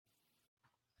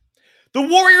The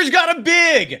Warriors got a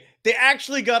big. They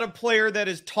actually got a player that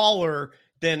is taller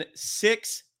than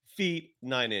 6 feet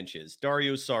 9 inches.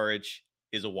 Dario Šarić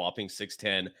is a whopping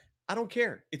 6'10". I don't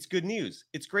care. It's good news.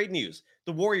 It's great news.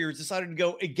 The Warriors decided to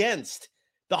go against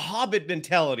the Hobbit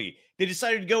mentality. They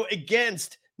decided to go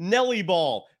against Nelly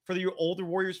ball. For the older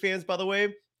Warriors fans, by the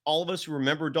way, all of us who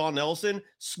remember Don Nelson,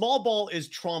 small ball is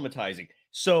traumatizing.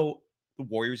 So the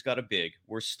Warriors got a big.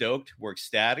 We're stoked. We're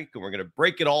ecstatic. And we're going to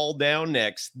break it all down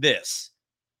next. This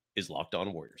is Locked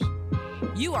On Warriors.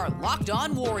 You are Locked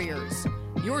On Warriors,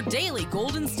 your daily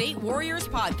Golden State Warriors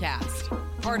podcast.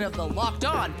 Part of the Locked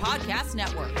On Podcast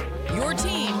Network, your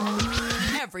team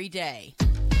every day.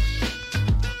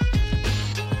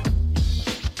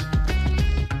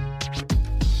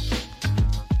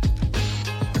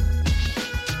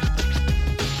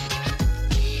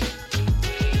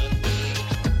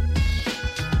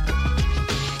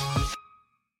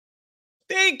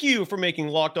 Thank you for making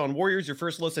Locked On Warriors your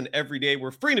first listen every day.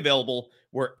 We're free and available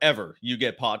wherever you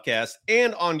get podcasts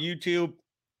and on YouTube,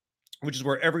 which is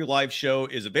where every live show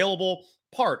is available.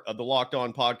 Part of the Locked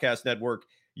On Podcast Network,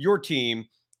 your team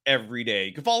every day.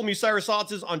 You can follow me, Cyrus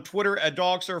Sotses, on Twitter at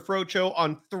DogSurFrocho,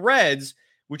 on Threads,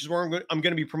 which is where I'm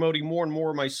going to be promoting more and more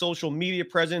of my social media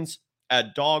presence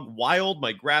at Dog Wild.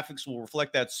 My graphics will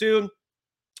reflect that soon.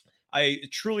 I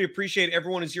truly appreciate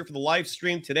everyone who's here for the live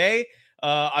stream today.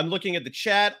 I'm looking at the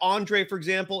chat. Andre, for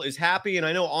example, is happy, and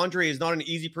I know Andre is not an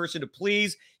easy person to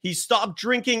please. He stopped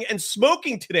drinking and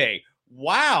smoking today.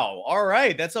 Wow. All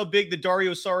right. That's how big the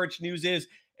Dario Šarić news is,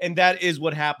 and that is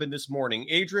what happened this morning.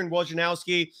 Adrian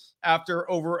Wojnarowski, after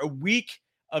over a week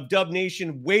of Dub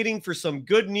Nation waiting for some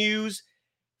good news,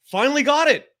 finally got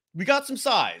it. We got some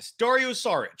size. Dario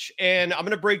Šarić, and I'm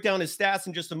going to break down his stats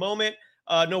in just a moment.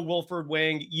 No, Wilford,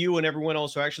 Wang, you and everyone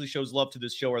else who actually shows love to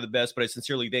this show are the best, but I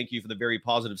sincerely thank you for the very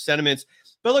positive sentiments.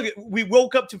 But look, we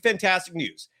woke up to fantastic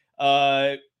news.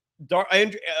 Adrian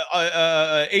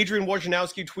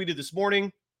Wojnarowski tweeted this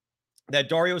morning that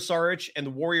Dario Šarić and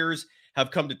the Warriors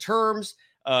have come to terms.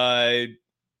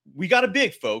 We got a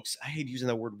big, folks. I hate using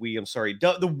that word we. I'm sorry.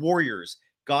 The Warriors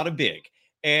got a big,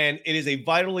 and it is a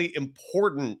vitally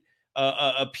important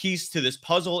a piece to this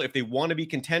puzzle if they want to be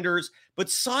contenders. But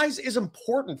size is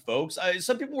important, folks.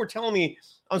 Some people were telling me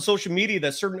on social media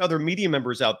that certain other media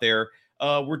members out there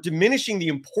were diminishing the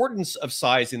importance of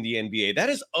size in the NBA. That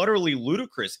is utterly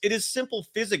ludicrous. It is simple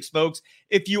physics, folks.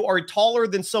 If you are taller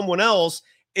than someone else,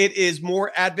 it is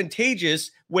more advantageous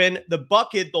when the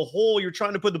bucket, the hole you're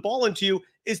trying to put the ball into,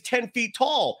 is 10 feet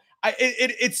tall.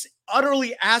 It's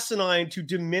utterly asinine to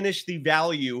diminish the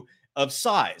value of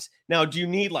size. Now, do you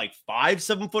need like 5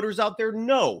 7-footers out there?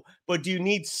 No. But do you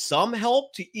need some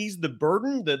help to ease the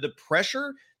burden, the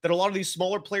pressure that a lot of these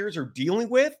smaller players are dealing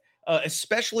with,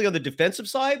 especially on the defensive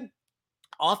side?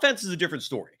 Offense is a different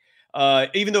story.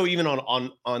 Even though even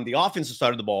on the offensive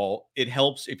side of the ball, it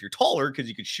helps if you're taller because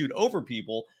you could shoot over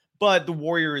people. But the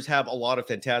Warriors have a lot of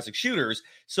fantastic shooters.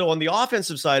 So on the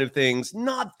offensive side of things,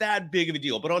 not that big of a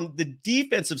deal. But on the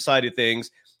defensive side of things,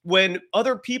 when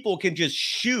other people can just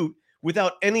shoot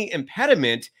without any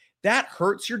impediment, that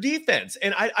hurts your defense.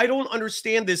 And I don't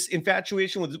understand this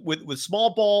infatuation with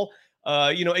small ball.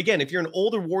 Again, if you're an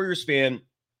older Warriors fan,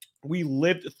 we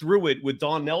lived through it with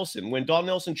Don Nelson. When Don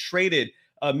Nelson traded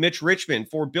Mitch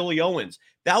Richmond for Billy Owens,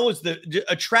 that was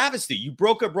a travesty. You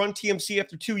broke up Run TMC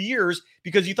after 2 years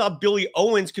because you thought Billy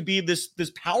Owens could be this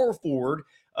power forward,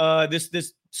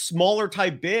 this smaller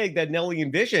type big that Nelly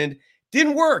envisioned.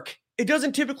 Didn't work. It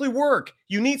doesn't typically work.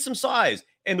 You need some size.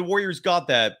 And the Warriors got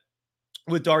that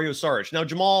with Dario Šarić. Now,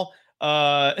 Jamal,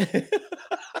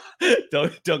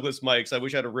 Douglas Mikes, I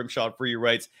wish I had a rim shot for you,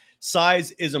 writes, size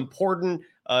is important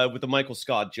with the Michael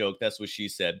Scott joke. That's what she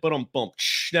said. But bump.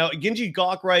 Now, Genji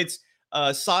Gawk writes,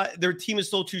 their team is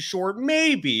still too short.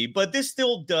 Maybe, but this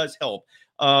still does help.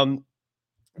 The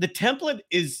template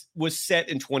was set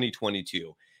in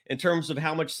 2022 in terms of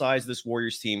how much size this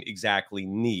Warriors team exactly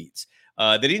needs.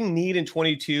 They didn't need in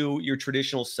 22 your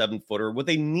traditional 7-footer. What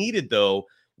they needed, though,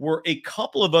 were a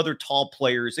couple of other tall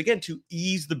players, again, to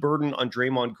ease the burden on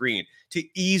Draymond Green, to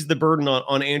ease the burden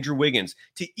on Andrew Wiggins,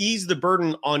 to ease the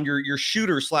burden on your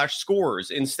shooter/scorers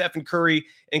in Stephen Curry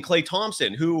and Klay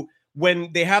Thompson, who,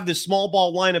 when they have this small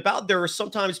ball lineup out there, are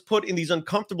sometimes put in these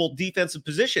uncomfortable defensive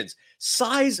positions.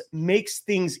 Size makes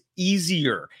things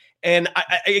easier. And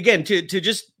again, to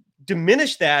just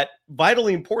diminish that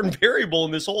vitally important variable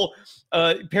in this whole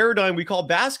paradigm we call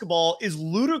basketball is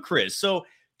ludicrous. So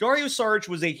Dario Šarić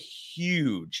was a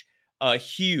huge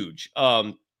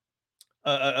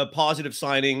positive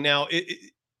signing. Now,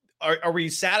 are we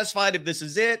satisfied if this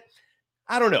is it?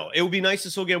 I don't know. It would be nice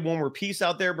to still get one more piece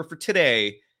out there, but for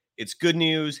today, It's good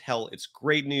news. Hell, it's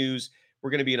great news. We're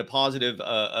going to be in a positive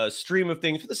stream of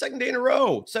things for the second day in a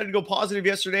row. Decided to go positive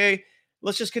yesterday.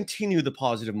 Let's just continue the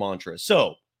positive mantra.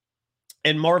 So,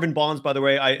 and Marvin Bonds, by the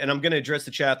way, I'm going to address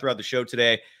the chat throughout the show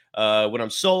today. When I'm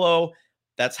solo,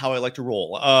 that's how I like to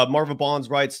roll. Marvin Bonds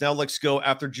writes, now let's go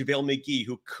after JaVale McGee,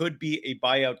 who could be a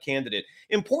buyout candidate.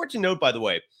 Important to note, by the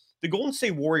way, the Golden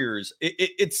State Warriors,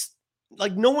 it's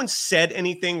like no one said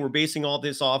anything. We're basing all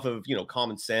this off of,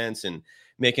 common sense and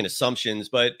making assumptions.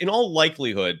 But in all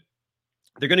likelihood,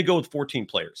 they're going to go with 14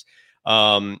 players.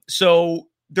 So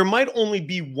there might only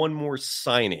be one more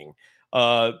signing.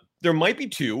 There might be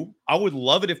two. I would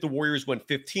love it if the Warriors went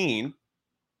 15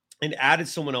 and added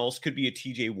someone else. Could be a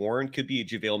TJ Warren, could be a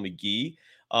JaVale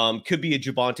McGee, could be a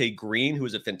Javonte Green, who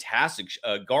is a fantastic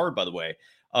guard, by the way.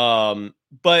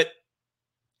 But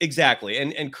exactly.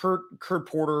 And Kurt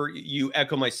Porter, you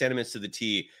echo my sentiments to the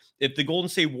T. If the Golden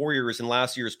State Warriors in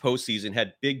last year's postseason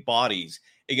had big bodies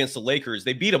against the Lakers,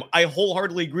 they beat them. I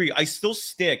wholeheartedly agree. I still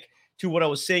stick to what I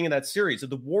was saying in that series, that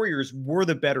the Warriors were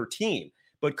the better team,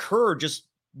 but Kerr just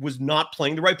was not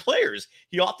playing the right players.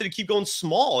 He opted to keep going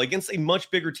small against a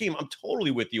much bigger team. I'm totally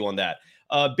with you on that.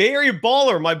 Bay Area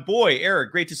baller, my boy,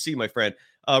 Eric, great to see you, my friend,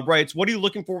 writes, what are you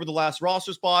looking for with the last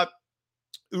roster spot?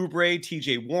 Oubre,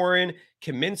 TJ Warren,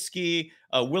 Kaminsky,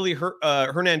 Willie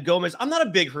Hernan Gomez. I'm not a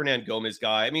big Hernan Gomez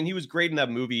guy. I mean, he was great in that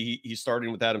movie. He started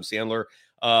with Adam Sandler.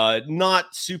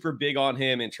 Not super big on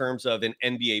him in terms of an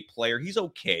NBA player. He's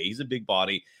okay. He's a big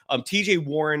body. TJ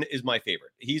Warren is my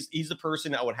favorite. He's the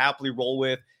person I would happily roll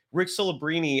with. Rick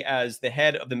Celebrini, as the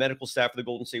head of the medical staff for the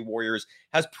Golden State Warriors,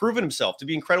 has proven himself to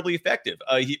be incredibly effective.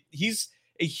 He's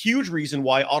a huge reason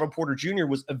why Otto Porter Jr.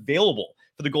 was available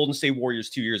for the Golden State Warriors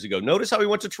 2 years ago. Notice how he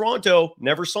went to Toronto,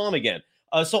 never saw him again.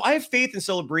 So I have faith in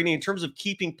Celebrini in terms of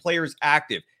keeping players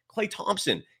active. Klay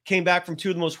Thompson came back from two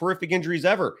of the most horrific injuries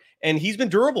ever, and he's been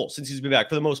durable since he's been back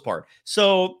for the most part.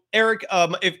 So, Eric,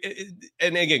 and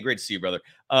again, great to see you, brother.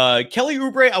 Kelly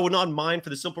Oubre, I would not mind for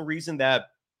the simple reason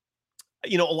that,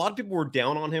 a lot of people were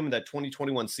down on him in that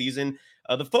 2021 season.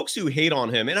 The folks who hate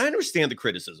on him, and I understand the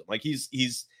criticism, like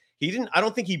I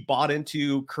don't think he bought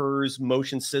into Kerr's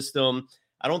motion system.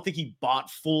 I don't think he bought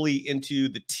fully into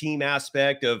the team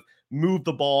aspect of move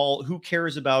the ball. Who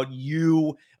cares about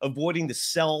you, avoiding the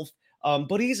self?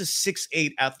 But he's a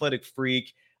 6'8" athletic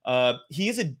freak. He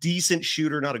is a decent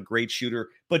shooter, not a great shooter,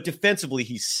 but defensively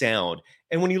he's sound.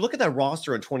 And when you look at that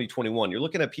roster in 2021, you're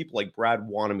looking at people like Brad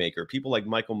Wanamaker, people like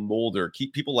Michael Mulder,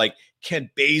 people like Kent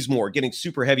Bazemore getting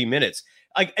super heavy minutes.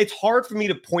 Like, it's hard for me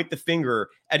to point the finger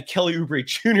at Kelly Oubre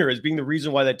Jr. as being the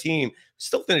reason why that team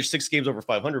still finished 6 games over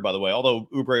 500, by the way, although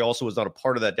Oubre also was not a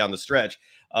part of that down the stretch.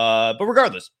 But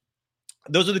regardless,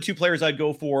 those are the two players I'd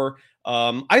go for.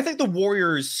 I think the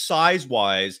Warriors,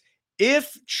 size-wise,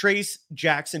 if Trace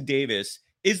Jackson Davis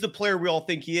is the player we all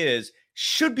think he is,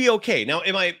 should be okay. Now,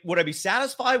 would I be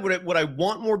satisfied? Would I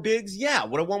want more bigs? Yeah.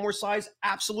 Would I want more size?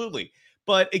 Absolutely.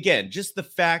 But again, just the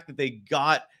fact that they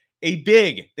got a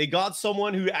big, they got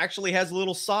someone who actually has a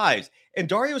little size. And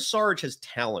Dario Šarić has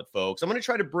talent, folks. I'm going to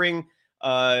try to bring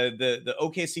the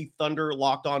OKC Thunder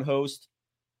Locked On host,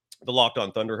 the Locked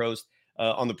On Thunder host,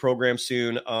 on the program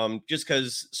soon, just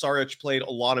because Šarić played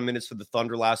a lot of minutes for the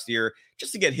Thunder last year,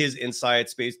 just to get his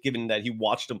insights, given that he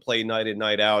watched him play night in,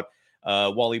 night out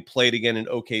while he played again in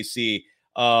OKC.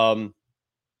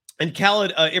 And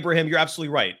Khaled Ibrahim, you're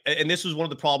absolutely right. And this was one of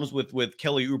the problems with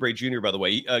Kelly Oubre Jr., by the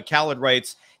way. Khaled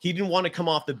writes, he didn't want to come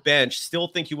off the bench, still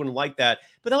think he wouldn't like that.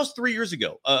 But that was 3 years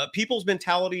ago. People's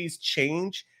mentalities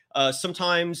change.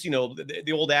 Sometimes,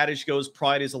 the old adage goes,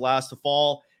 pride is the last to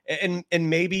fall. And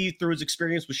maybe through his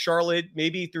experience with Charlotte,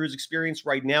 maybe through his experience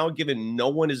right now, given no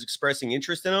one is expressing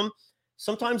interest in him,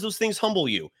 sometimes those things humble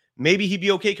you. Maybe he'd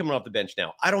be okay coming off the bench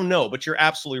now. I don't know, but you're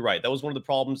absolutely right. That was one of the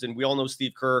problems, and we all know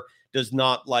Steve Kerr does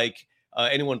not like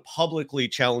anyone publicly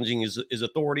challenging his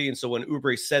authority. And so when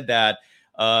Oubre said that,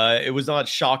 it was not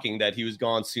shocking that he was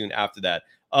gone soon after that.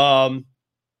 I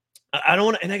don't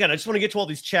want to, and again, I just want to get to all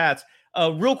these chats.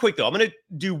 Real quick, though, I'm going to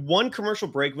do one commercial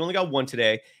break. We only got one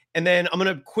today. And then I'm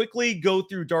going to quickly go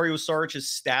through Dario Šarić's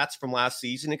stats from last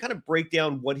season and kind of break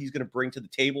down what he's going to bring to the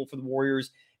table for the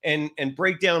Warriors and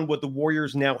break down what the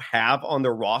Warriors now have on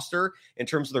their roster in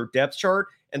terms of their depth chart.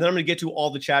 And then I'm going to get to all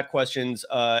the chat questions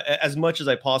as much as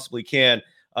I possibly can.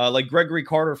 Like Gregory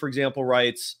Carter, for example,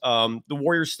 writes, the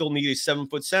Warriors still need a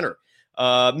 7-foot center.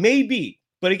 Maybe.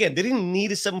 But again, they didn't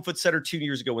need a 7-foot center 2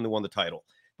 years ago when they won the title.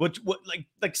 What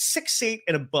like 6'8"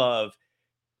 and above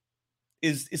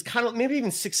is kind of maybe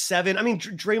even 6'7". I mean,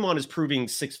 Draymond is proving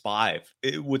 6'5".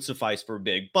 It would suffice for a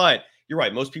big, but you're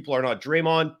right. Most people are not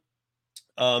Draymond.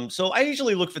 So I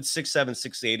usually look for 6'7",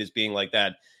 6'8" as being like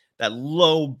that that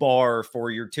low bar for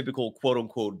your typical quote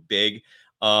unquote big.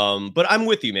 But I'm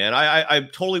with you, man. I'm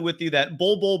totally with you. That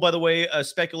Bol, by the way,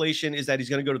 speculation is that he's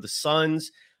going to go to the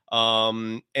Suns.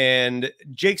 And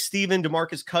Jake Steven,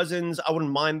 DeMarcus Cousins, I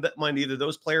wouldn't mind either of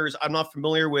those players. I'm not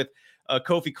familiar with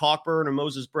Kofi Cockburn or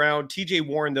Moses Brown. TJ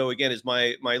Warren, though, again, is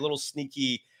my little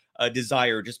sneaky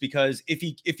desire, just because if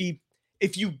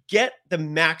you get the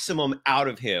maximum out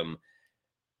of him,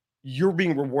 you're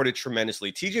being rewarded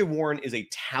tremendously. TJ Warren is a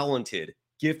talented,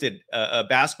 gifted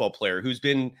basketball player who's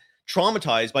been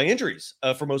traumatized by injuries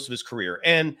for most of his career.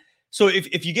 And so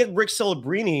if you get Rick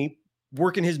Celebrini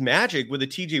working his magic with a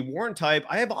TJ Warren type,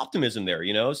 I have optimism there,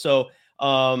 you know? So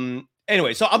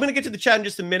anyway, so I'm going to get to the chat in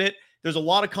just a minute. There's a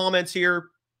lot of comments here.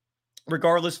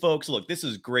 Regardless, folks, look, this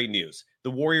is great news.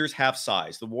 The Warriors have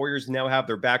size. The Warriors now have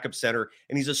their backup center,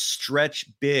 and he's a stretch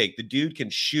big. The dude can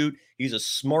shoot. He's a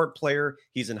smart player.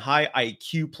 He's a high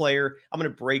IQ player. I'm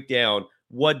going to break down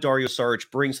what Dario Šarić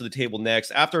brings to the table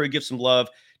next after I give some love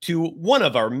to one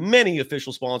of our many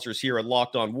official sponsors here at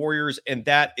Locked On Warriors, and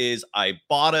that is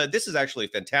Ibotta. This is actually a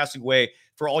fantastic way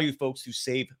for all you folks to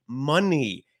save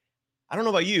money. I don't know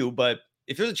about you, but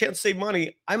if there's a chance to save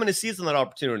money, I'm going to seize on that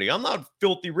opportunity. I'm not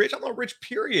filthy rich. I'm not rich,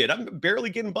 period. I'm barely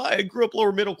getting by. I grew up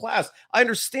lower middle class. I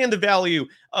understand the value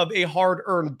of a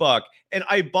hard-earned buck, and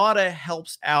Ibotta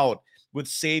helps out with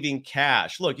saving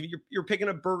cash. Look, if you're picking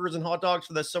up burgers and hot dogs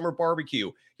for that summer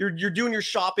barbecue, you're doing your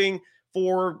shopping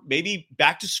for maybe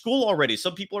back to school already.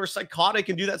 Some people are psychotic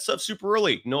and do that stuff super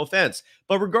early. No offense.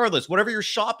 But regardless, whatever your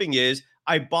shopping is,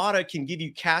 Ibotta can give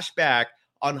you cash back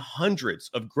on hundreds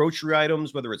of grocery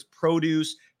items, whether it's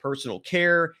produce, personal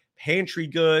care, pantry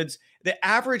goods. The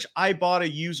average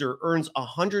Ibotta user earns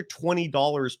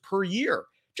 $120 per year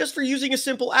just for using a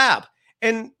simple app.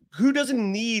 And who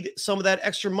doesn't need some of that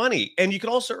extra money? And you can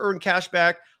also earn cash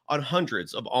back on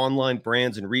hundreds of online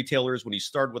brands and retailers when you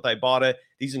start with Ibotta.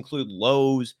 These include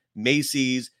Lowe's,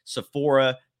 Macy's,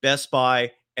 Sephora, Best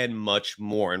Buy, and much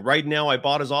more. And right now,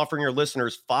 Ibotta is offering our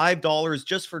listeners $5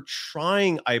 just for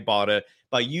trying Ibotta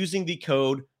by using the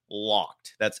code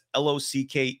LOCKED. That's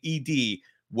LOCKED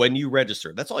when you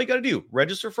register. That's all you got to do.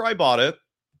 Register for Ibotta,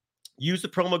 use the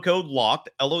promo code LOCKED,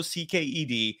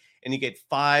 LOCKED, and you get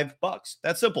 $5.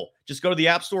 That's simple. Just go to the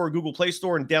App Store or Google Play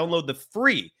Store and download the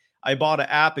free Ibotta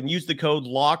app and use the code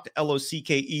LOCKED,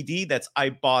 LOCKED. That's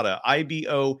Ibotta,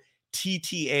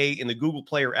 IBOTTA in the Google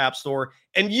Play or App Store,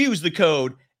 and use the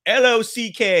code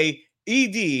LOCKED.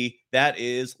 That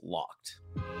is locked.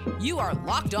 You are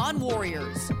Locked On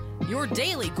Warriors, your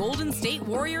daily Golden State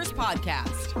Warriors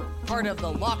podcast. Part of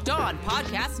the Locked On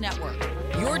Podcast Network,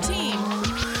 your team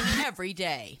every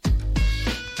day.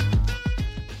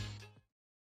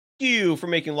 You for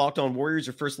making Locked On Warriors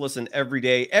your first listen every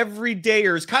day.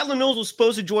 Everydayers. Kyla Mills was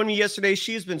supposed to join me yesterday.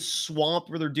 She has been swamped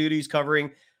with her duties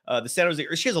covering the San Jose.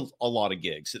 She has a lot of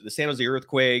gigs. The San Jose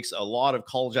Earthquakes, a lot of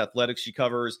college athletics she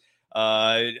covers.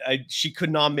 She could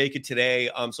not make it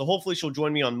today. So hopefully she'll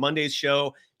join me on Monday's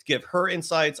show to give her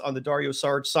insights on the Dario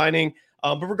Šarić signing.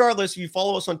 But regardless, if you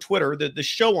follow us on Twitter, the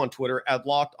show on Twitter at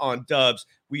Locked On Dubs,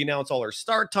 we announce all our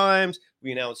start times.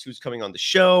 We announce who's coming on the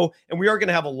show, and we are going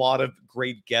to have a lot of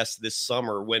great guests this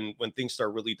summer when things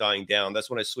start really dying down. That's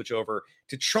when I switch over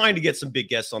to trying to get some big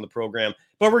guests on the program.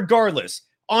 But regardless,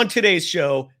 on today's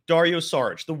show, Dario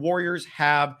Šarić. The Warriors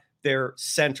have their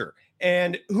center.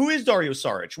 And who is Dario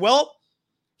Šarić? Well,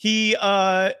 he,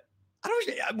 what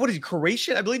is he,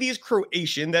 Croatian? I believe he is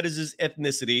Croatian. That is his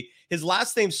ethnicity. His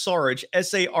last name, Šarić,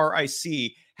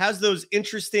 S-A-R-I-C, has those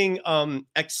interesting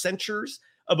accentures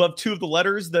above two of the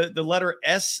letters. The letter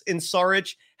S in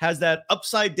Šarić has that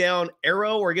upside down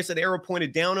arrow, or I guess an arrow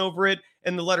pointed down over it.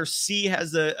 And the letter C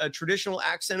has a traditional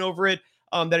accent over it.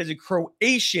 That is a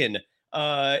Croatian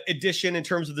edition in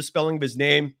terms of the spelling of his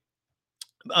name.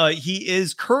 He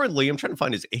is currently, I'm trying to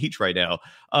find his age right now.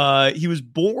 He was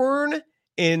born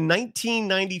in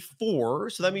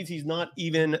 1994. So that means he's not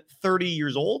even 30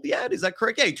 years old yet. Is that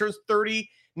correct? Yeah, he turns 30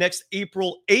 next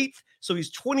April 8th. So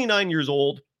he's 29 years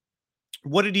old.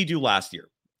 What did he do last year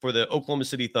for the Oklahoma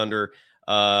City Thunder?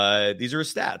 These are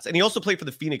his stats. And he also played for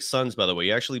the Phoenix Suns, by the way.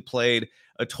 He actually played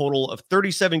a total of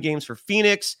 37 games for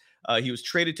Phoenix. He was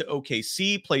traded to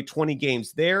OKC, played 20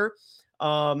 games there.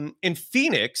 In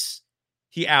Phoenix,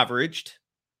 he averaged,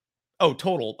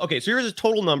 total. Okay, so here's his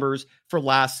total numbers for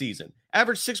last season.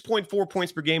 Averaged 6.4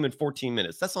 points per game in 14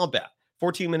 minutes. That's not bad.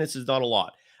 14 minutes is not a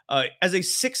lot. As a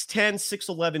 6'10",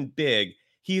 6'11" big,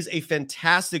 he is a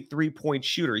fantastic three-point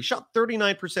shooter. He shot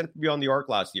 39% from beyond the arc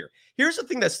last year. Here's the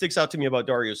thing that sticks out to me about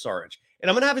Dario Šarić. And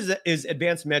I'm going to have his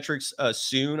advanced metrics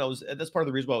soon. That's part of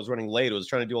the reason why I was running late. I was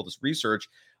trying to do all this research.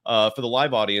 for the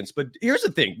live audience. But here's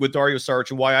the thing with Dario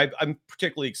Šarić and why I'm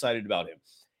particularly excited about him.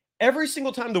 Every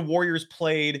single time the Warriors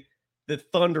played the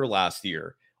Thunder last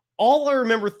year, all I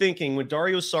remember thinking when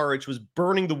Dario Šarić was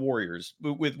burning the Warriors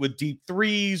with deep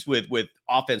threes, with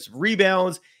offensive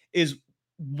rebounds, is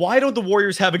why don't the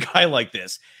Warriors have a guy like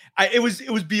this? It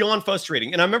was beyond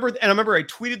frustrating. And I remember I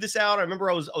tweeted this out. I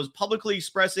remember I was publicly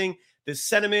expressing this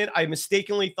sentiment. I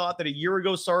mistakenly thought that a year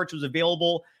ago Šarić was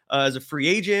available as a free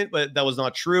agent, but that was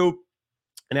not true.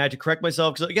 And I had to correct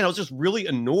myself because, again, I was just really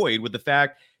annoyed with the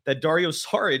fact that Dario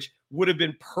Šarić would have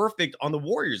been perfect on the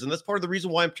Warriors. And that's part of the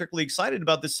reason why I'm particularly excited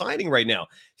about this signing right now.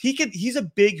 He's a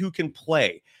big who can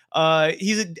play.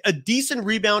 He's a decent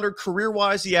rebounder.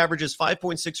 Career-wise, he averages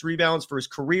 5.6 rebounds for his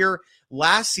career.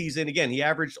 Last season, again, he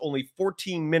averaged only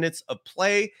 14 minutes of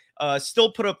play,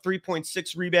 still put up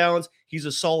 3.6 rebounds. He's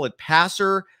a solid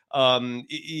passer. I'm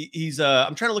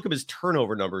trying to look up his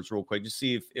turnover numbers real quick to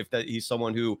see if that he's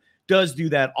someone who does do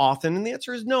that often. And the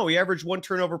answer is no. He averaged 1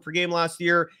 turnover per game last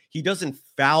year. He doesn't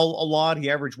foul a lot. He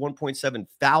averaged 1.7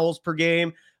 fouls per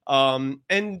game.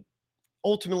 And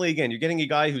ultimately, again, you're getting a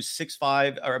guy who's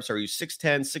 6'5", who's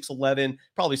 6'10", 6'11",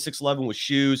 probably 6'11" with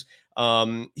shoes.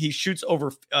 He shoots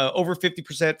over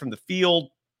 50% from the field.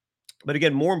 But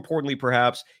again, more importantly,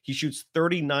 perhaps, he shoots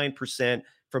 39%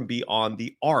 from beyond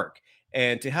the arc.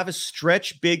 And to have a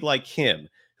stretch big like him,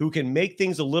 who can make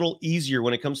things a little easier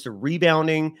when it comes to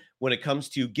rebounding, when it comes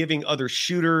to giving other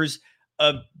shooters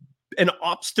an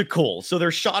obstacle, so their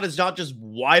shot is not just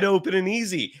wide open and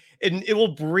easy. And it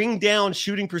will bring down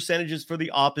shooting percentages for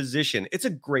the opposition. It's a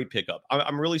great pickup.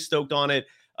 I'm really stoked on it.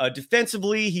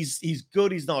 Defensively, he's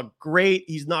good. He's not great.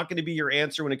 He's not going to be your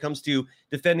answer when it comes to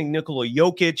defending Nikola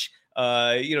Jokic.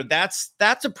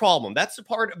 That's a problem. That's the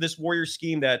part of this Warriors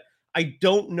scheme that I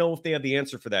don't know if they have the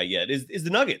answer for that yet, is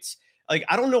the Nuggets. Like,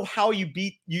 I don't know how you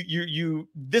beat you.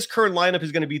 This current lineup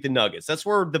is going to beat the Nuggets. That's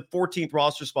where the 14th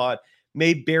roster spot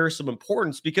may bear some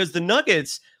importance, because the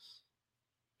Nuggets,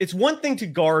 it's one thing to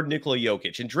guard Nikola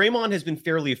Jokic, and Draymond has been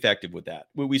fairly effective with that.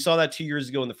 We saw that 2 years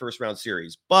ago in the first round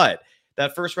series, but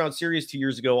that first round series 2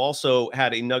 years ago also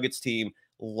had a Nuggets team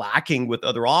lacking with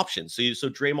other options. So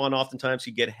Draymond oftentimes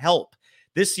could get help.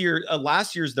 This year,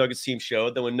 last year's Nuggets team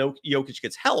showed that when Jokic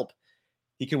gets help,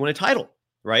 he can win a title.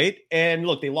 Right. And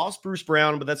look, they lost Bruce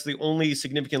Brown, but that's the only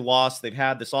significant loss they've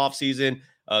had this offseason.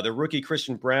 The rookie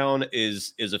Christian Brown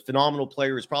is a phenomenal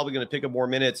player. He's probably going to pick up more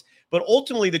minutes. But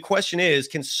ultimately, the question is,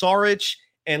 can Šarić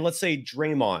and, let's say,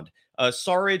 Draymond,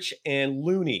 Šarić and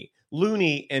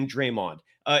Looney and Draymond,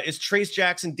 is Trace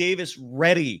Jackson Davis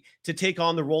ready to take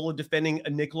on the role of defending a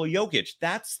Nikola Jokic?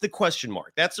 That's the question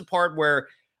mark. That's the part where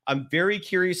I'm very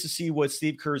curious to see what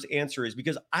Steve Kerr's answer is,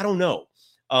 because I don't know.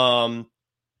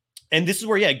 And this is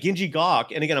where, Ginji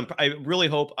Gok, and again, I really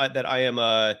hope that I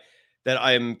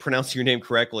am pronouncing your name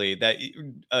correctly, that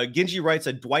Ginji writes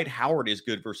that Dwight Howard is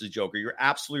good versus Joker. You're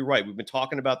absolutely right. We've been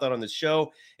talking about that on this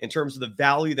show in terms of the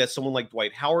value that someone like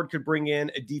Dwight Howard could bring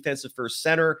in, a defensive first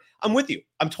center. I'm with you.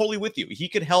 I'm totally with you. He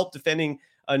could help defending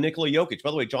Nikola Jokic.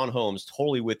 By the way, John Holmes,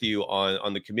 totally with you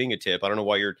on the Kuminga tip. I don't know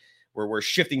why we're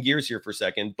shifting gears here for a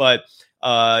second, but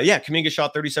Kuminga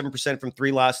shot 37% from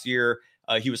three last year.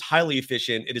 He was highly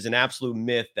efficient. It is an absolute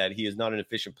myth that he is not an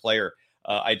efficient player.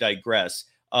 I digress.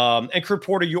 And Kurt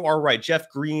Porter, you are right. Jeff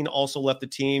Green also left the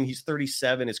team. He's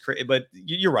 37. But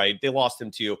you're right. They lost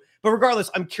him too. But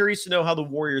regardless, I'm curious to know how the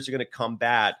Warriors are going to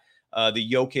combat the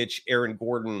Jokic, Aaron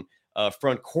Gordon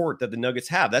front court that the Nuggets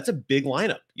have. That's a big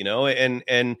lineup,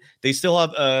 and they still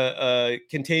have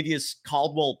Kentavious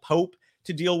Caldwell-Pope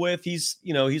to deal with. He's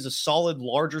a solid,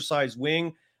 larger size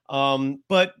wing.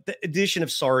 But the addition of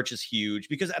Šarić is huge,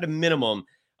 because at a minimum,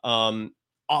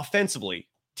 offensively,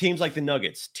 teams like the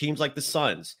Nuggets, teams like the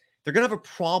Suns, they're going to have a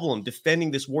problem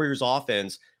defending this Warriors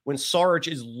offense when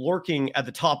Šarić is lurking at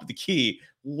the top of the key,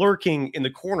 lurking in the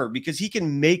corner, because he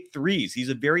can make threes. He's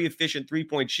a very efficient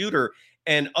three-point shooter,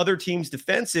 and other teams'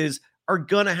 defenses are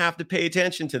going to have to pay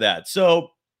attention to that.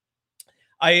 So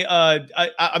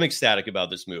I'm ecstatic about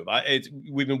this move.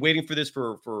 We've been waiting for this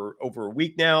for over a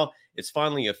week now. It's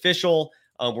finally official.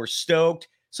 We're stoked.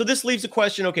 So this leaves the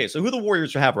question, okay, so who the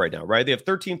Warriors have right now, right? They have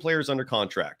 13 players under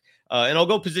contract. And I'll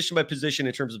go position by position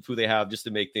in terms of who they have, just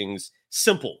to make things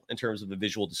simple in terms of the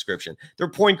visual description. Their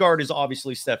point guard is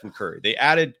obviously Stephen Curry. They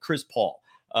added Chris Paul.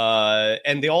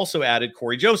 And they also added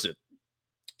Corey Joseph.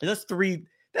 And that's three.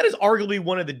 That is arguably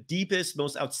one of the deepest,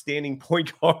 most outstanding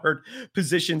point guard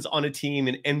positions on a team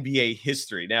in NBA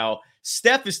history. Now,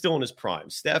 Steph is still in his prime.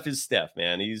 Steph is Steph,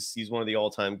 man. He's one of the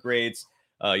all-time greats.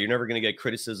 You're never going to get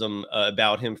criticism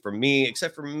about him from me,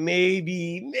 except for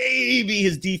maybe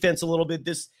his defense a little bit.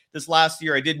 This last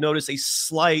year, I did notice a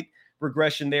slight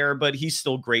regression there, but he's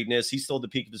still greatness. He's still at the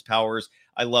peak of his powers.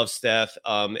 I love Steph,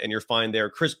 and you're fine there.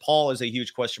 Chris Paul is a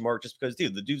huge question mark just because,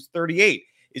 dude, the dude's 38.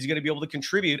 Is he going to be able to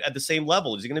contribute at the same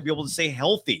level? Is he going to be able to stay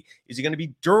healthy? Is he going to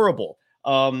be durable?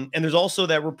 And there's also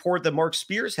that report that Mark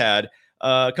Spears had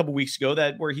a couple weeks ago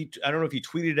I don't know if he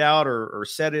tweeted out or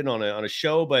said it on a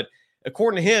show, but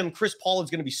according to him, Chris Paul is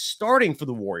going to be starting for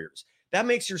the Warriors. That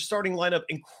makes your starting lineup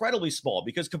incredibly small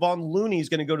because Kevon Looney is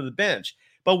going to go to the bench.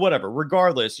 But whatever,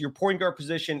 regardless, your point guard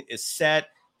position is set.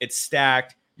 It's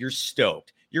stacked. You're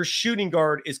stoked. Your shooting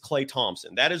guard is Klay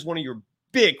Thompson. That is one of your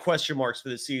big question marks for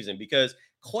this season because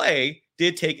Klay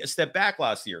did take a step back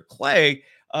last year. Klay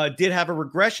did have a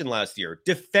regression last year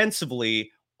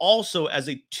defensively, also as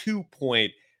a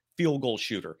 2-point field goal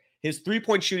shooter. His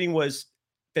 3-point shooting was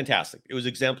fantastic. It was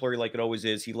exemplary like it always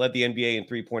is. He led the NBA in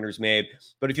 3-pointers made.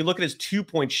 But if you look at his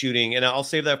 2-point shooting, and I'll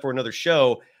save that for another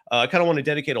show, I kind of want to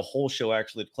dedicate a whole show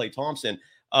actually to Klay Thompson.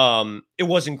 It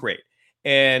wasn't great.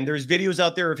 And there's videos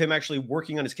out there of him actually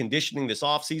working on his conditioning this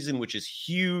offseason, which is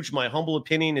huge. My humble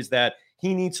opinion is that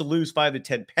he needs to lose 5 to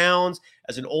 10 pounds.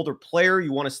 As an older player,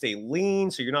 you want to stay lean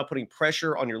so you're not putting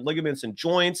pressure on your ligaments and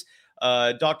joints.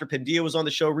 Dr. Pendia was on the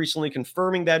show recently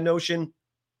confirming that notion.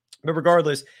 But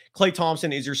regardless, Klay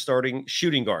Thompson is your starting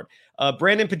shooting guard.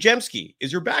 Brandon Pajemski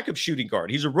is your backup shooting guard.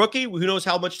 He's a rookie. Who knows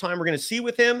how much time we're going to see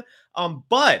with him.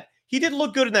 But he did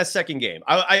look good in that second game.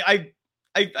 I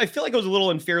feel like I was a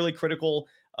little unfairly critical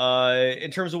in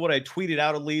terms of what I tweeted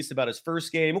out, at least about his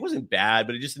first game. It wasn't bad,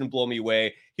 but it just didn't blow me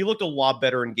away. He looked a lot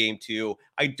better in game 2.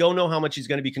 I don't know how much he's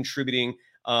going to be contributing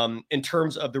in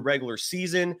terms of the regular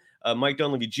season. Mike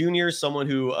Dunleavy Jr., someone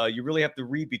who you really have to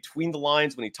read between the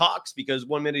lines when he talks, because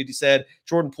 1 minute he said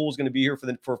Jordan Poole is going to be here for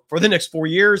the next 4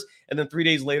 years, and then 3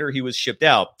 days later he was shipped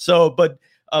out. So, but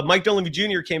Mike Dunleavy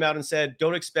Jr. came out and said,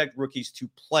 don't expect rookies to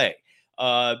play.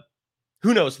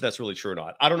 Who knows if that's really true or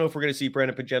not? I don't know if we're going to see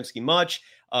Brandon Pajemski much.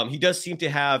 He does seem to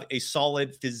have a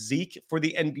solid physique for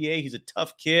the NBA. He's a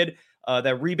tough kid.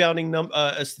 That rebounding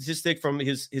statistic from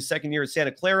his second year at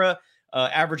Santa Clara,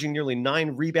 averaging nearly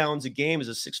 9 rebounds a game as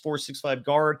a 6'4", 6'5"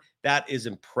 guard. That is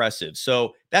impressive.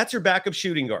 So that's your backup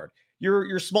shooting guard.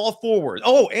 Your small forward.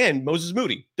 Oh, and Moses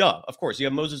Moody. Duh. Of course, you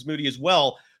have Moses Moody as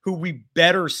well, who we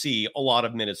better see a lot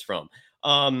of minutes from.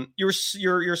 Your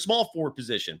small forward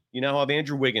position. You now have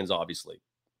Andrew Wiggins, obviously.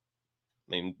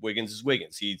 I mean, Wiggins is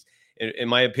Wiggins. He's, in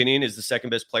my opinion, is the second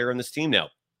best player on this team now.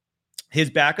 His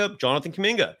backup, Jonathan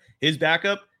Kuminga. His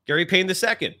backup, Gary Payne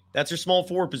II. That's your small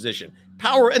forward position.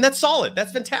 Power, and that's solid.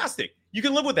 That's fantastic. You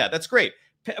can live with that. That's great.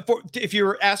 If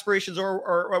your aspirations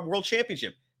are a world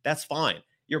championship, that's fine.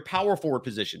 Your power forward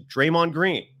position, Draymond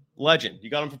Green, legend. You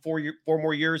got him for 4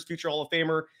 more years, future Hall of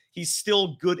Famer. He's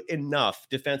still good enough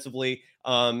defensively.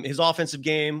 His offensive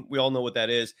game, we all know what that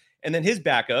is. And then his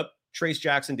backup, Trace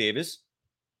Jackson Davis,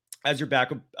 as your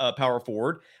backup power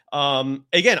forward.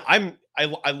 Again,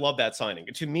 I love that signing.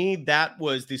 To me, that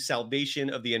was the salvation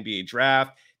of the NBA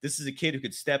draft. This is a kid who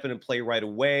could step in and play right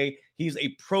away. He's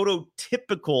a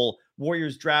prototypical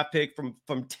Warriors draft pick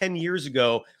from 10 years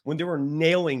ago when they were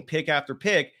nailing pick after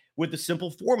pick with the simple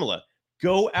formula.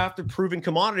 Go after proven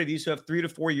commodities who have 3 to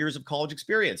 4 years of college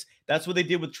experience. That's what they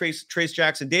did with Trace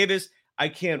Jackson Davis. I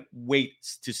can't wait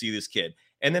to see this kid.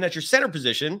 And then at your center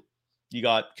position, you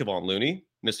got Kevon Looney,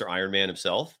 Mr. Iron Man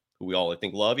himself, who we all, I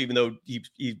think, love, even though he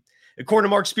according to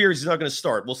Mark Spears, he's not going to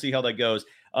start. We'll see how that goes.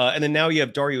 And then now you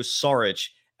have Dario Šarić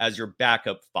as your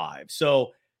backup 5.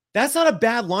 So that's not a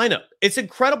bad lineup. It's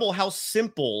incredible how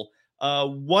simple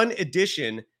one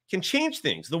addition can change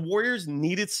things. The Warriors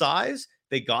needed size.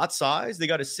 They got size. They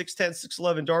got a 6'10",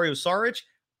 6'11" Dario Šarić.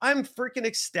 I'm freaking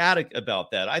ecstatic about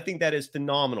that. I think that is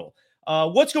phenomenal.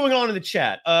 What's going on in the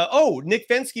chat? Nick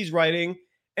Fenske's writing,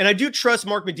 and I do trust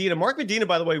Mark Medina. Mark Medina,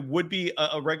 by the way, would be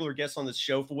a regular guest on this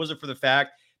show if it wasn't for the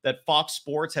fact that Fox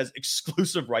Sports has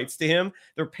exclusive rights to him.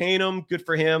 They're paying him. Good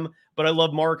for him. But I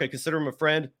love Mark. I consider him a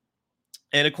friend.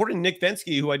 And according to Nick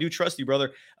Fenske, who I do trust you,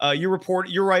 brother,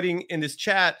 you're writing in this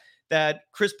chat that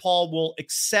Chris Paul will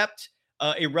accept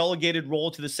a relegated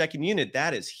role to the second unit.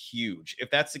 That is huge.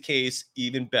 If that's the case,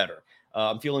 even better.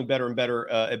 I'm feeling better and better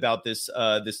about this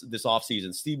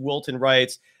offseason. Steve Wilton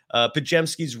writes,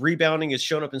 Pajemski's rebounding has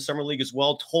shown up in Summer League as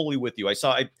well. Totally with you.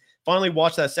 I finally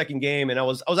watched that second game, and I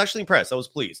was actually impressed. I was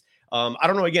pleased. I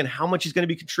don't know, again, how much he's going to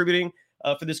be contributing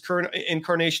for this current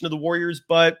incarnation of the Warriors,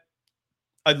 but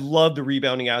I love the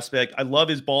rebounding aspect. I love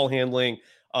his ball handling.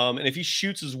 And if he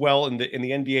shoots as well in the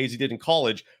NBA as he did in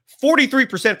college,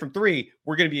 43% from 3,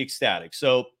 we're going to be ecstatic.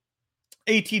 So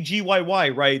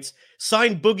ATGYY writes,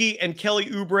 sign Boogie and Kelly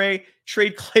Oubre,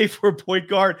 trade Klay for a point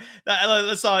guard.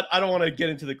 That's not, I don't want to get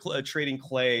into the trading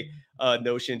Klay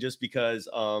notion just because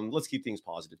let's keep things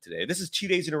positive today. This is 2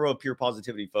 days in a row of pure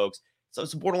positivity, folks. So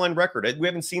it's a borderline record. We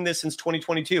haven't seen this since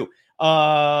 2022.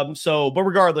 But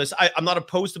regardless, I'm not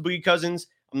opposed to Boogie Cousins.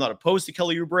 I'm not opposed to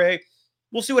Kelly Oubre.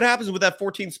 We'll see what happens with that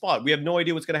 14th spot. We have no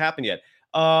idea what's going to happen yet.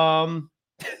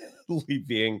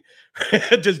 Leaving.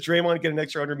 Does Draymond get an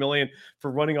extra $100 million for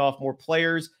running off more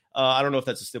players? I don't know if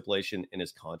that's a stipulation in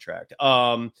his contract.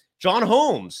 John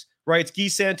Holmes writes, Guy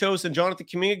Santos and Jonathan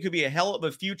Kuminga could be a hell of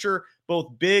a future.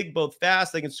 Both big, both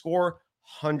fast. They can score.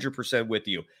 100% with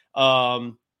you.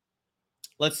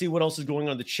 Let's see what else is going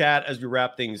on in the chat as we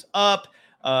wrap things up.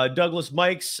 Douglas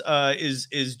Mikes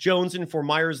is jonesing for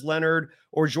Myers Leonard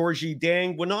or Georgie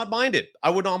Dang. Would not mind it. I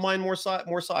would not mind more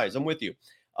size. I'm with you.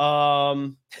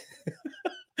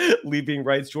 Lee Being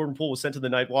writes, Jordan Poole was sent to the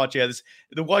Night Watch. Yeah,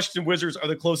 the Washington Wizards are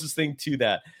the closest thing to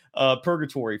that.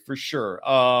 Purgatory for sure.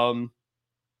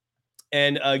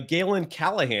 And Galen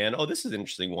Callahan. Oh, this is an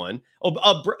interesting one.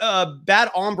 Bad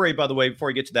Ombre, by the way, before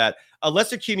I get to that.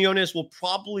 Lester Quinones will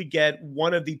probably get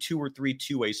one of the 2 or 3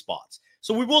 two-way spots.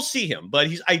 So we will see him, but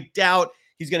I doubt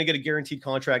he's going to get a guaranteed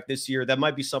contract this year. That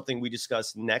might be something we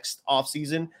discuss next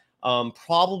offseason.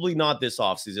 Probably not this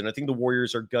offseason. I think the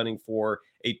Warriors are gunning for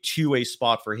a 2-way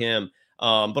spot for him.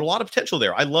 But a lot of potential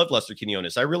there. I love Lester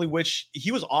Quinones. I really wish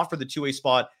he was offered the 2-way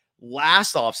spot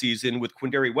last offseason with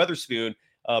Quinndary Weatherspoon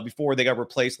before they got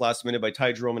replaced last minute by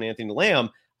Ty Jerome and Anthony Lamb.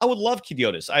 I would love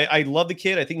Quinones. I love the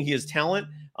kid. I think he has talent.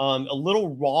 A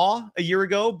little raw a year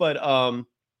ago, but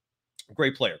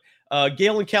great player.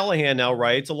 Galen Callahan now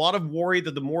writes, a lot of worry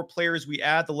that the more players we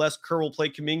add, the less Kerr will play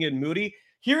Kuminga and Moody.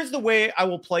 Here's the way I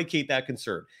will placate that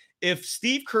concern. If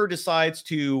Steve Kerr decides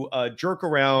to jerk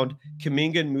around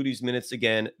Kuminga and Moody's minutes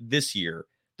again this year,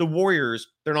 the Warriors,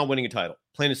 they're not winning a title.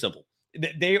 Plain and simple.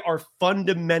 They are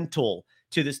fundamental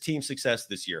to this team's success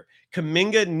this year.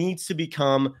 Kuminga needs to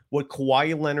become what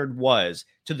Kawhi Leonard was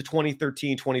to the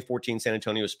 2013-2014 San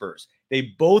Antonio Spurs.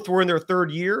 They both were in their third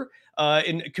year.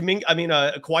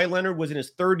 Kawhi Leonard was in his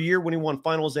third year when he won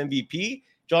Finals MVP.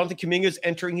 Jonathan Kuminga is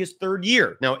entering his third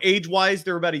year. Now, age-wise,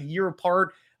 they're about a year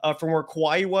apart from where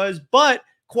Kawhi was, but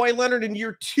Kawhi Leonard in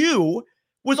year 2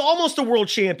 was almost a world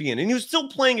champion, and he was still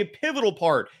playing a pivotal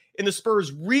part in the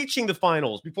Spurs reaching the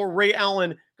finals before Ray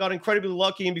Allen got incredibly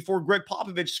lucky and before Greg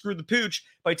Popovich screwed the pooch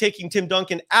by taking Tim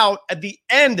Duncan out at the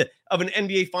end of an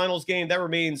NBA Finals game. That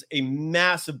remains a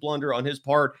massive blunder on his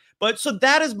part. But so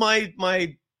that is my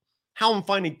how I'm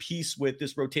finding peace with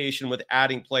this rotation with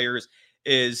adding players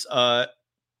is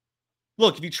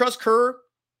look, if you trust Kerr,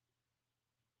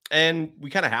 and we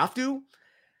kind of have to,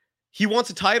 he wants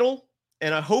a title,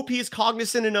 and I hope he is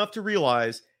cognizant enough to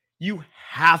realize you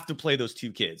have to play those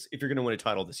 2 kids if you're going to win a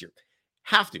title this year.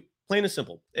 Have to. Plain and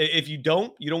simple. If you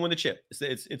don't win the chip.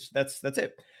 That's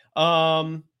it.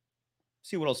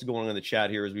 See what else is going on in the chat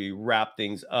here as we wrap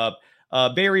things up.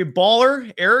 Barry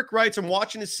Baller, Eric writes, I'm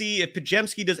watching to see if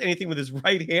Pajemski does anything with his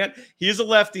right hand. He is a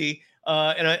lefty,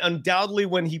 and undoubtedly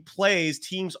when he plays,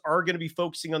 teams are going to be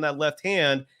focusing on that left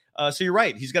hand. So you're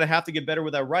right. He's going to have to get better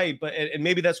with that right, and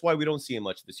maybe that's why we don't see him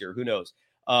much this year. Who knows?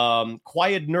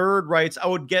 Quiet Nerd writes, I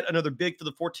would get another big for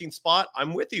the 14th spot.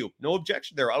 I'm with you. No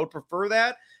objection there. I would prefer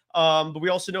that. But we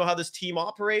also know how this team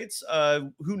operates.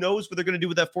 Who knows what they're going to do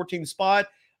with that 14th spot?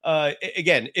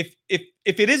 Again, if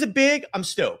it is a big, I'm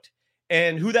stoked.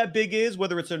 And who that big is,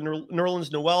 whether it's a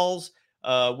Nerlens Noel's,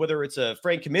 whether it's a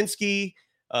Frank Kaminsky,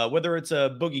 whether it's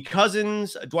a Boogie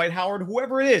Cousins, a Dwight Howard,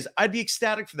 whoever it is, I'd be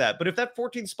ecstatic for that. But if that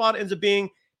 14th spot ends up being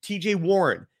TJ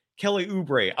Warren, Kelly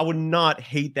Oubre, I would not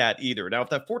hate that either. Now, if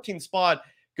that 14th spot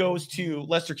goes to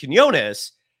Lester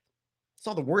Quinones, it's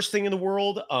not the worst thing in the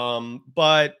world,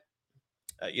 but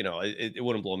it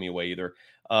wouldn't blow me away either.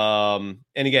 And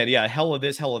again, yeah, hell of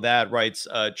this, hell of that, writes,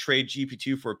 trade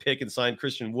GP2 for a pick and sign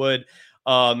Christian Wood.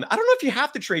 I don't know if you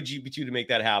have to trade GP2 to make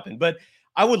that happen, but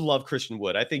I would love Christian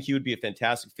Wood. I think he would be a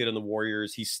fantastic fit on the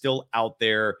Warriors. He's still out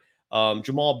there.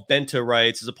 Jamal Benta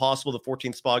writes, is it possible the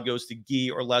 14th spot goes to Guy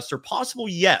or Lester? Possible,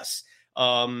 yes.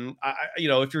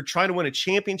 If you're trying to win a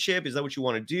championship, is that what you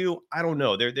want to do? I don't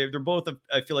know. They're both,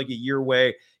 I feel like, a year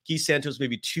away. Guy Santos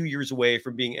maybe 2 years away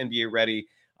from being NBA ready.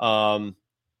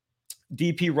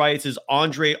 DP writes, is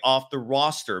Andre off the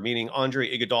roster, meaning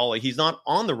Andre Iguodala? He's not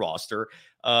on the roster.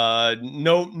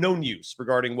 No news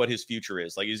regarding what his future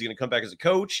is. Like, is he going to come back as a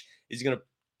coach? Is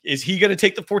he going to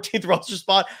take the 14th roster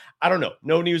spot? I don't know.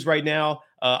 No news right now.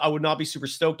 I would not be super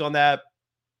stoked on that.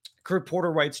 Kurt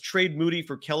Porter writes, trade Moody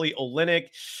for Kelly Olynyk.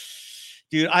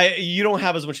 Dude, you don't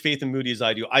have as much faith in Moody as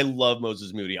I do. I love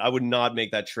Moses Moody. I would not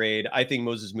make that trade. I think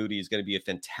Moses Moody is going to be a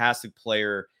fantastic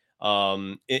player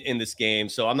in this game.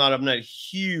 So I'm not a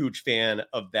huge fan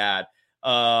of that.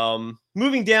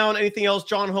 Moving down, anything else?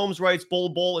 John Holmes writes,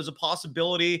 Bol is a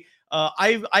possibility.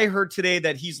 I heard today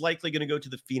that he's likely going to go to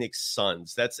the Phoenix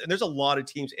Suns. And there's a lot of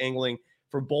teams angling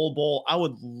for Bol. I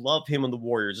would love him on the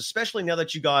Warriors, especially now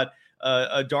that you got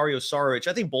Dario Šarić.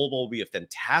 I think Bol will be a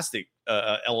fantastic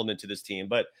element to this team,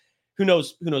 but who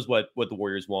knows what the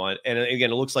Warriors want. And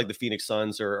again, it looks like the Phoenix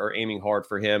Suns are aiming hard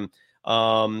for him.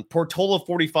 Portola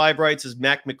 45 writes, is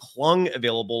Mac McClung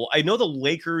available? I know the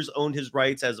Lakers owned his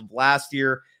rights as of last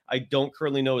year. I don't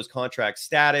currently know his contract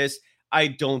status. I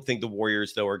don't think the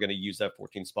Warriors, though, are going to use that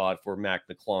 14th spot for Mac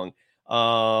McClung.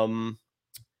 I'm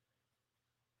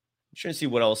trying to see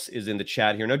what else is in the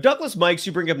chat here. Now, Douglas Mikes,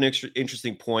 you bring up an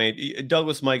interesting point.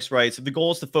 Douglas Mikes writes, if the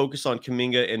goal is to focus on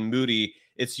Kuminga and Moody,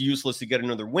 it's useless to get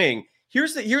another wing.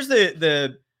 Here's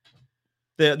the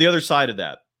other side of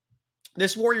that.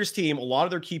 This Warriors team, a lot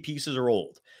of their key pieces are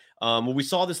old. What we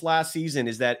saw this last season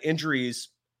is that injuries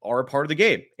are a part of the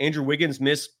game. Andrew Wiggins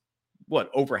missed,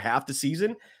 over half the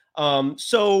season?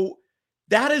 So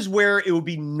that is where it would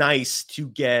be nice to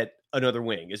get another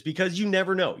wing, is because you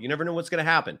never know. You never know what's going to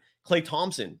happen. Klay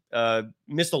Thompson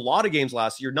missed a lot of games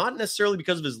last year, not necessarily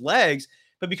because of his legs,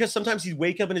 but because sometimes he'd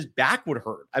wake up and his back would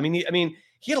hurt. I mean,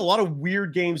 he had a lot of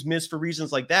weird games missed for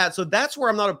reasons like that. So that's where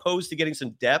I'm not opposed to getting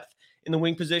some depth in the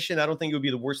wing position. I don't think it would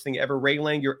be the worst thing ever. Ray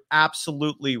Lang, you're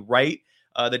absolutely right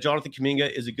that Jonathan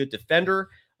Kuminga is a good defender.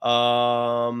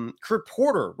 Kurt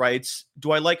Porter writes,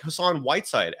 do I like Hassan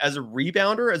Whiteside as a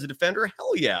rebounder, as a defender?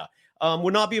 Hell yeah.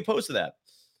 Would not be opposed to that.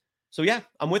 So yeah,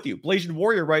 I'm with you. Blasian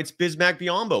Warrior writes, Bismack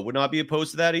Biyombo, would not be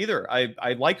opposed to that either.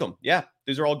 I like him. Yeah,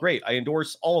 these are all great. I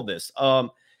endorse all of this.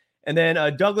 And then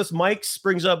Douglas Mikes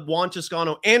brings up Juan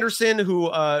Toscano Anderson,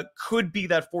 who could be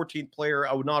that 14th player.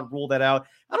 I would not rule that out.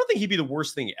 I don't think he'd be the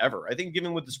worst thing ever. I think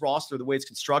given with this roster, the way it's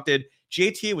constructed,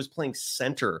 JTA was playing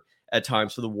center at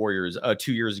times for the Warriors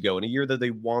 2 years ago, in a year that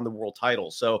they won the world title.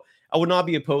 So I would not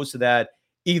be opposed to that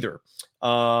either.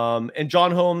 And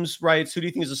John Holmes writes, who do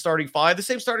you think is a starting five? The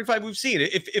same starting five we've seen.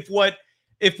 If what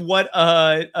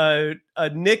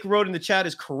Nick wrote in the chat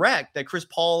is correct, that Chris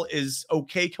Paul is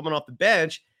okay coming off the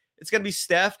bench, it's going to be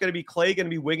Steph, going to be Clay, going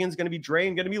to be Wiggins, going to be Dre,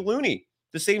 and going to be Looney.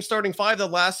 The same starting five that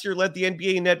last year led the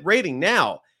NBA net rating.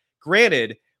 Now,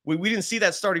 granted, we didn't see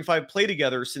that starting five play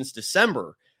together since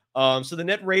December. So the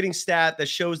net rating stat that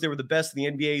shows they were the best in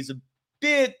the NBA is a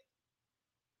bit,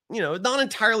 not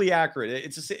entirely accurate.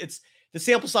 It's the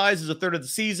sample size is a third of the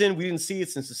season. We didn't see it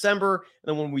since December.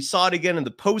 And then when we saw it again in the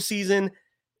postseason,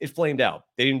 it flamed out.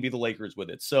 They didn't beat the Lakers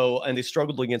with it. And they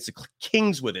struggled against the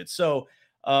Kings with it. So,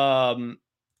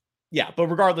 yeah, but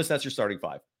regardless, that's your starting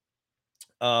five.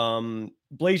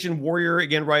 Blasian Warrior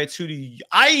again writes, who do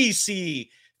I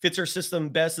see fits our system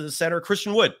best as a center?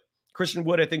 Christian Wood,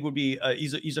 I think would be,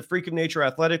 he's a freak of nature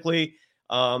athletically.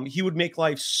 He would make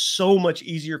life so much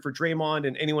easier for Draymond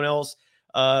and anyone else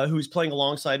who's playing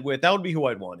alongside with. That would be who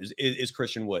I'd want is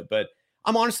Christian Wood. But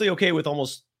I'm honestly okay with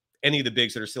almost any of the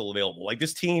bigs that are still available. Like,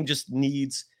 this team just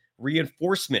needs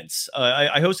reinforcements.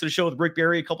 I hosted a show with Rick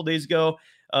Barry a couple days ago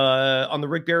on the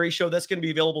Rick Barry Show. That's going to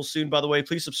be available soon, by the way.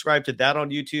 Please subscribe to that on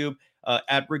YouTube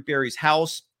at Rick Barry's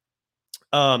house.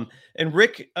 And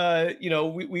Rick,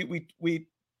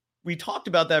 we talked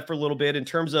about that for a little bit in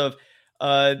terms of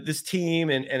this team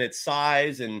and its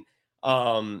size, and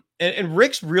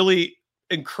Rick's really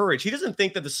encouraged. He doesn't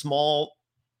think that the small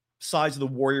size of the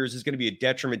Warriors is going to be a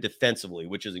detriment defensively,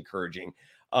 which is encouraging.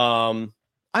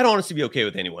 I'd honestly be okay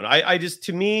with anyone. I just,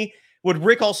 to me, what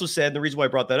Rick also said, and the reason why I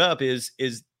brought that up is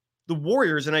the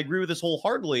Warriors, and I agree with this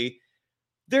wholeheartedly,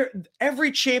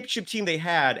 every championship team they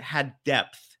had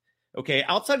depth. Okay,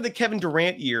 outside of the Kevin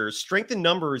Durant years, strength in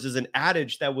numbers is an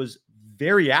adage that was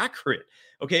very accurate.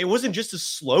 Okay, it wasn't just a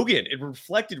slogan; it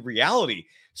reflected reality.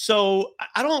 So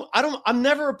I'm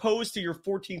never opposed to your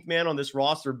 14th man on this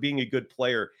roster being a good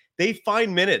player. They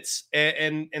find minutes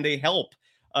and they help.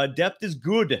 Depth is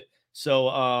good.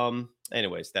 So,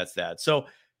 anyways, that's that. So,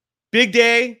 big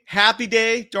day, happy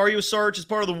day. Dario Šarić is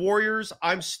part of the Warriors.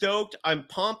 I'm stoked. I'm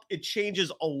pumped. It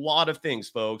changes a lot of things,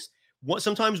 folks.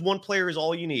 Sometimes one player is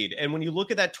all you need. And when you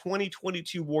look at that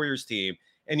 2022 Warriors team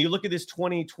and you look at this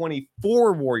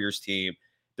 2024 Warriors team,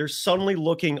 they're suddenly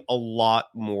looking a lot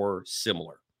more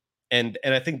similar. And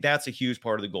I think that's a huge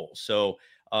part of the goal. So,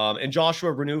 and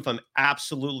Joshua Renouf, I'm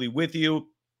absolutely with you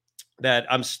that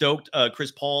I'm stoked.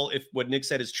 Chris Paul, if what Nick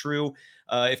said is true,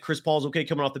 if Chris Paul's okay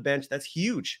coming off the bench, that's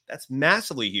huge. That's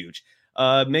massively huge.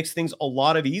 Makes things a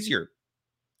lot easier.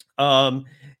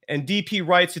 And DP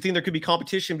writes, you think there could be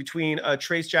competition between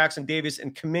Trace Jackson Davis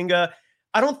and Kuminga?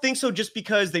 I don't think so, just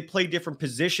because they play different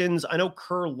positions. I know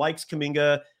Kerr likes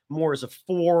Kuminga more as a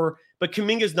 4, but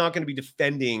Kuminga's not going to be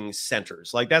defending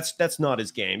centers. Like that's not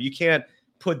his game. You can't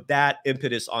put that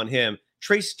impetus on him.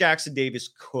 Trayce Jackson-Davis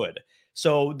could.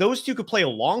 So those two could play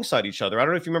alongside each other. I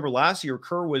don't know if you remember last year,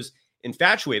 Kerr was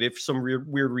infatuated for some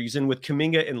weird reason with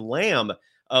Kuminga and Lamb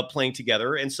playing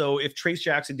together. And so if Trayce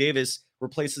Jackson-Davis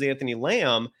replaces Anthony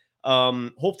Lamb,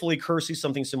 hopefully Kerr sees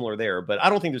something similar there. But I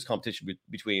don't think there's competition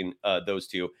between those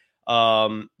two.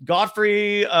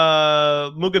 Godfrey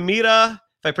Mugamita,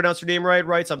 if I pronounce your name right,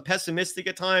 writes, I'm pessimistic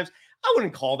at times. I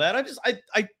wouldn't call that.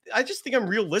 I just think I'm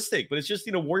realistic, but it's just,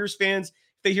 Warriors fans,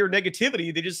 if they hear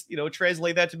negativity, they just,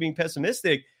 translate that to being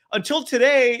pessimistic. Until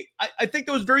today, I think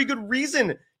there was very good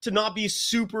reason to not be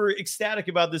super ecstatic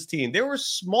about this team. They were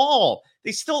small.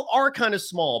 They still are kind of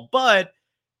small, but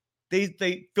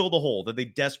they filled a hole that they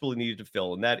desperately needed to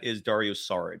fill, and that is Dario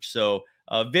Šarić. So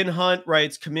Vin Hunt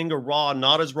writes, Kuminga raw,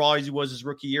 not as raw as he was his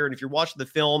rookie year. And if you're watching the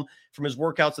film from his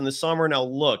workouts in the summer, now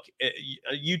look,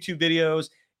 YouTube videos,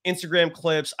 Instagram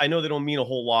clips, I know they don't mean a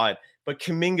whole lot, but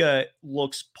Kuminga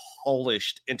looks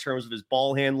polished in terms of his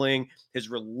ball handling. His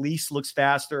release looks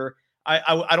faster.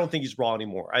 I don't think he's raw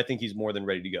anymore. I think he's more than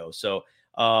ready to go. So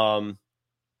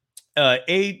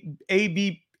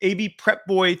AB Prep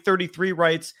Boy 33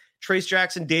 writes, Trayce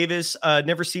Jackson-Davis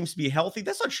never seems to be healthy.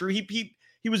 That's not true.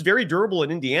 He was very durable in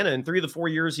Indiana. In 3 of the 4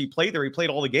 years he played there, he played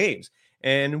all the games.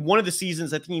 And one of the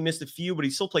seasons, I think he missed a few, but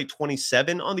he still played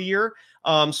 27 on the year.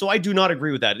 So I do not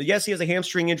agree with that. Yes, he has a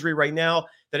hamstring injury right now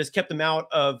that has kept him out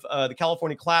of the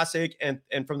California Classic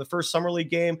and from the first Summer League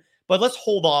game. But let's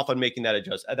hold off on making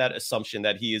that assumption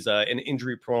that he is an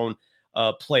injury-prone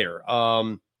player.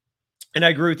 And I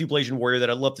agree with you, Blasian Warrior, that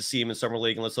I'd love to see him in Summer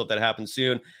League, and let's hope that happens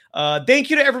soon. Thank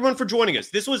you to everyone for joining us.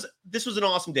 This was an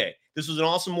awesome day. This was an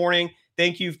awesome morning.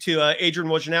 Thank you to Adrian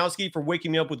Wojnarowski for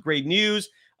waking me up with great news.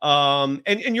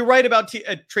 And you're right about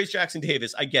Trayce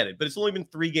Jackson-Davis. I get it, but it's only been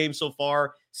 3 games so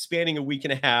far, spanning a week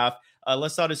and a half.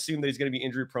 Let's not assume that he's going to be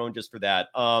injury prone just for that.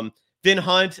 Vin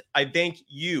Hunt, I thank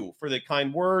you for the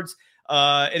kind words.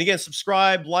 And again,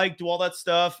 subscribe, like, do all that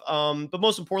stuff. But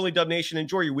most importantly, Dub Nation,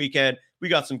 enjoy your weekend. We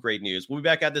got some great news. We'll be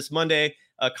back at this Monday.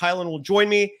 Kylan will join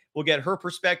me. We'll get her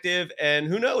perspective, and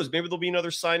who knows, maybe there'll be another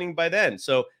signing by then.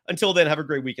 So until then, have a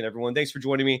great weekend, everyone. Thanks for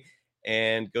joining me,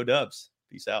 and go Dubs.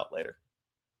 Peace out later.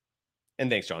 And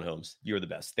thanks, John Holmes. You're the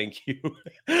best. Thank you.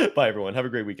 Bye, everyone. Have a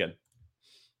great weekend.